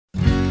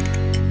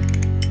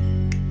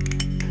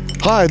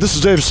Hi, this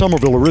is Dave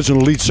Somerville,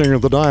 original lead singer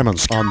of the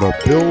Diamonds, on The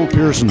Bill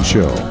Pearson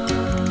Show.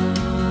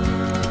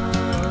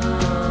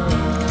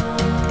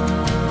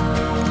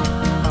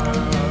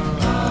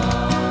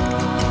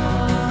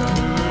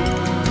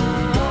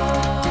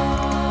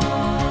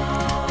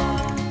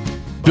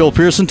 Bill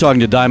Pearson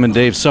talking to Diamond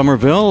Dave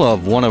Somerville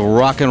of one of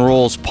rock and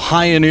roll's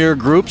pioneer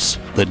groups,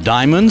 the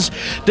Diamonds.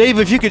 Dave,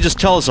 if you could just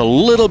tell us a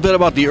little bit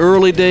about the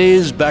early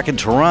days back in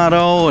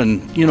Toronto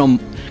and,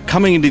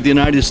 coming into the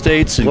United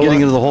States and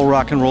getting into the whole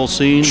rock and roll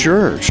scene.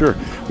 Sure.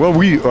 Well,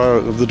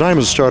 the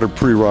Diamonds started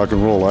pre-rock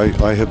and roll.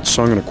 I had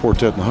sung in a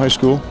quartet in high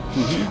school.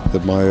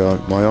 That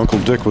my Uncle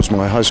Dick was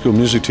my high school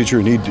music teacher,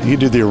 and he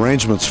did the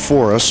arrangements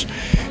for us.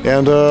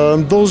 And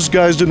those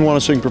guys didn't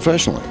want to sing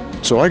professionally.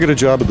 So I got a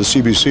job at the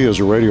CBC as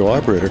a radio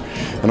operator,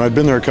 and I'd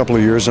been there a couple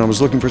of years, and I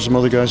was looking for some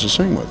other guys to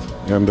sing with.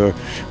 And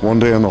one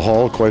day in the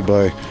hall, quite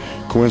by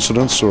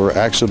coincidence or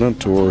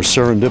accident or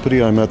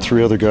serendipity, I met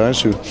three other guys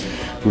who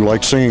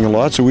liked singing a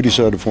lot, so we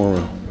decided to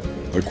form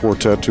a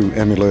quartet to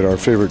emulate our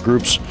favorite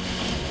groups.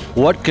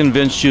 What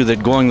convinced you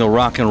that going the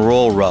rock and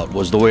roll route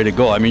was the way to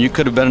go? I mean, you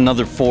could have been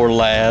another Four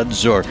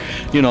Lads or,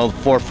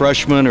 Four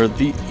Freshmen, or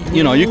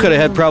you could have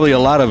had probably a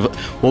lot of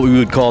what we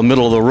would call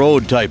middle of the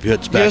road type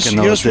hits back in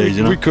those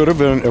days. We could have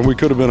been, and we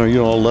could have been a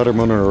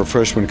Letterman or a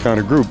Freshman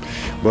kind of group,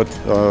 but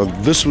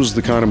this was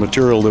the kind of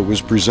material that was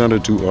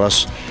presented to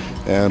us,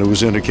 and it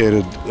was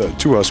indicated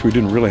to us. We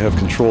didn't really have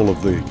control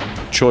of the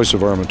choice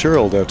of our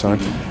material at that time.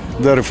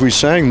 That if we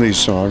sang these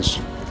songs,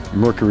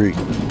 Mercury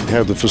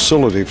had the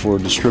facility for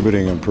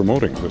distributing and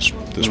promoting this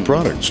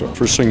product. So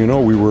first thing you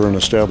know, we were an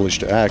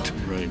established act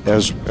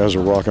as a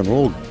rock and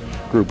roll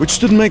group, which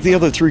didn't make the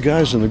other three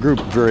guys in the group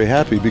very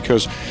happy,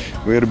 because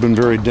we had been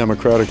very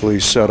democratically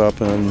set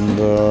up, and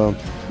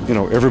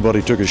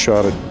everybody took a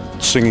shot at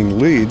singing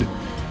lead.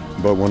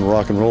 But when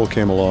rock and roll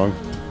came along,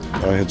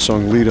 I had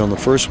sung lead on the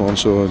first one,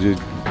 so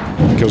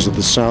because of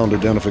the sound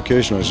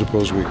identification, I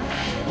suppose we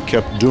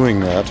kept doing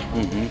that.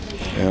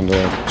 And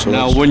so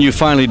now, when you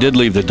finally did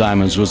leave the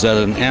Diamonds, was that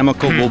an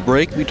amicable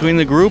break between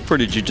the group, or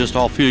did you just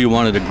all feel you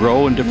wanted to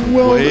grow in different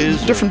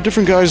ways?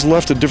 Different guys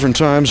left at different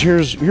times.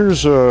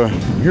 Here's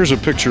a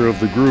picture of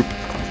the group,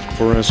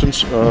 for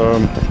instance.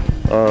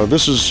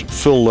 This is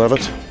Phil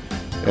Levitt,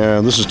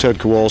 and this is Ted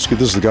Kowalski.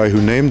 This is the guy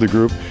who named the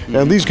group.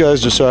 And these guys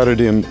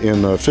decided in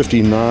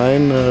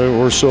 '59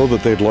 or so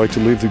that they'd like to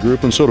leave the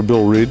group, and so did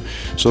Bill Reed.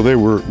 So they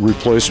were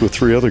replaced with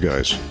three other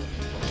guys.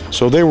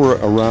 So they were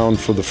around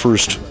for the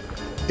first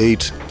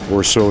 8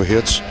 or so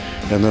hits,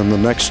 and then the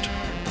next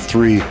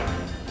 3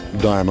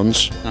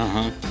 Diamonds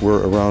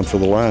were around for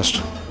the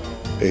last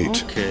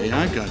 8. Okay,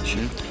 I got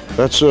you.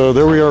 That's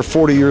there we are,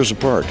 40 years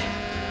apart.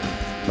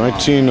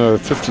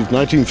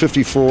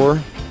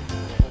 1954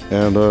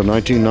 and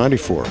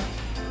 1994.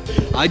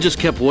 I just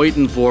kept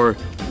waiting for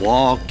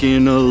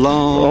 "Walking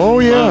Along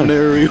My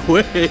Merry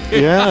Way."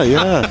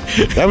 Yeah.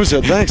 That was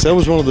it. Thanks. That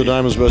was one of the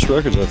Diamonds' best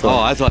records, I thought.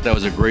 Oh, I thought that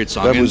was a great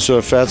song. That was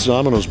Fats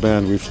Domino's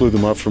band. We flew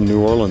them up from New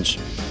Orleans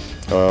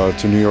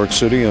to New York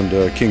City, and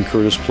King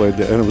Curtis played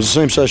there. And it was the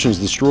same session as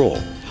the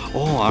Stroll. Oh,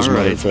 all as a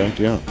matter right. of fact,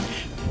 yeah.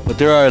 But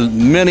there are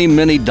many,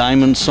 many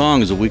Diamond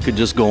songs that we could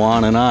just go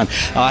on and on.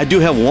 I do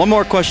have one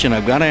more question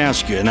I've got to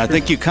ask you, and I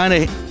think you kind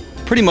of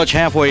pretty much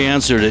halfway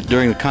answered it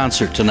during the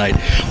concert tonight.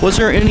 Was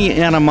there any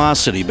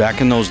animosity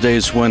back in those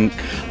days when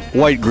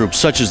white groups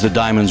such as the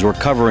Diamonds were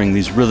covering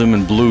these rhythm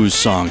and blues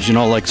songs,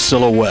 like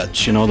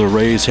Silhouettes? The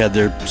Rays had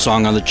their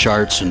song on the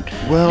charts, and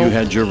you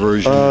had your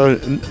version.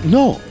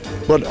 No.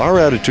 But our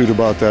attitude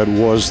about that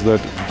was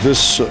that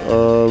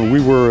we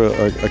were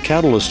a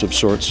catalyst of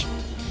sorts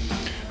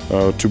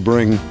to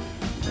bring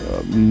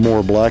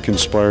more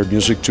black-inspired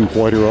music to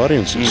whiter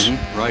audiences.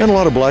 Right. And a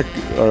lot of black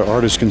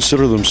artists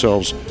consider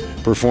themselves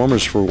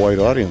performers for white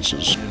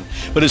audiences.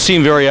 But it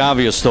seemed very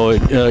obvious, though,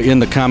 in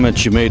the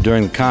comments you made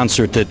during the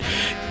concert, that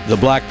the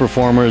black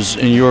performers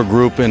in your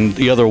group and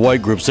the other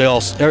white groups, they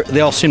all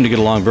seem to get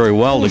along very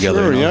well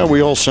together. Sure, yeah,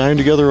 we all sang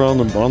together on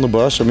the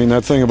bus. I mean,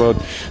 that thing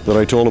that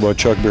I told about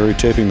Chuck Berry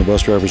taping the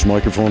bus driver's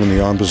microphone in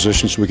the on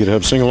position so we could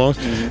have sing-along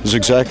is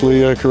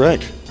exactly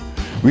correct.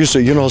 We used to,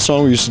 a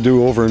song we used to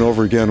do over and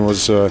over again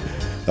was I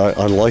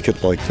Like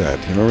It Like That.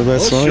 You remember that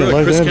song? Sure,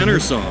 like Chris that?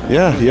 Kenner's song.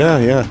 Yeah.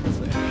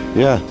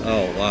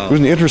 Oh, wow. It was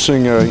an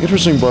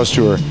interesting bus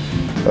tour.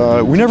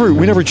 We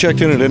never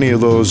checked in at any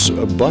of those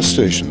bus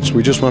stations.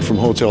 We just went from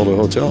hotel to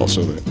hotel,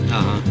 so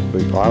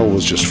the aisle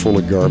was just full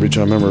of garbage.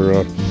 I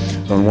remember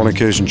on one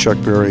occasion, Chuck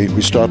Berry,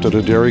 we stopped at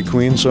a Dairy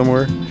Queen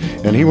somewhere,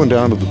 and he went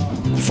down to the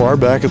far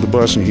back of the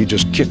bus, and he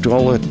just kicked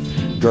all that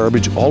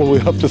garbage all the way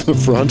up to the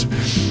front,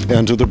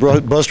 and to the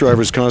bus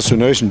driver's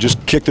consternation,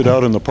 just kicked it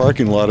out in the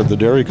parking lot at the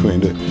Dairy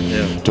Queen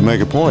to make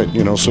a point,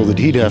 so that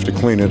he'd have to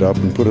clean it up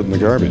and put it in the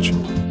garbage.